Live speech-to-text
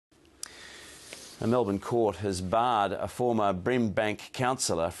A Melbourne court has barred a former Brimbank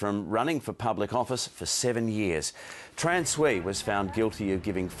councillor from running for public office for 7 years. Tran Siu was found guilty of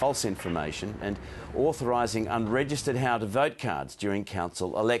giving false information and authorising unregistered how-to-vote cards during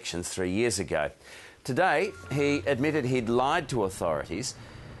council elections 3 years ago. Today, he admitted he'd lied to authorities,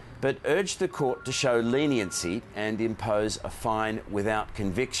 but urged the court to show leniency and impose a fine without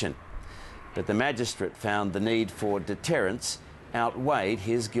conviction. But the magistrate found the need for deterrence outweighed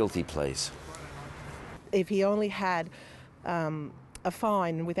his guilty pleas. If he only had a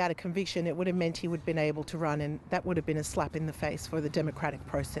fine without a conviction, it would have meant he would have been able to run, and that would have been a slap in the face for the democratic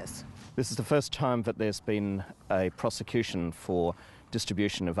process. This is the first time that there's been a prosecution for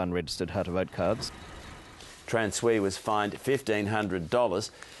distribution of unregistered how-to-vote cards. Tran Siu was fined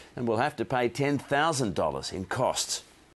 $1,500 and will have to pay $10,000 in costs.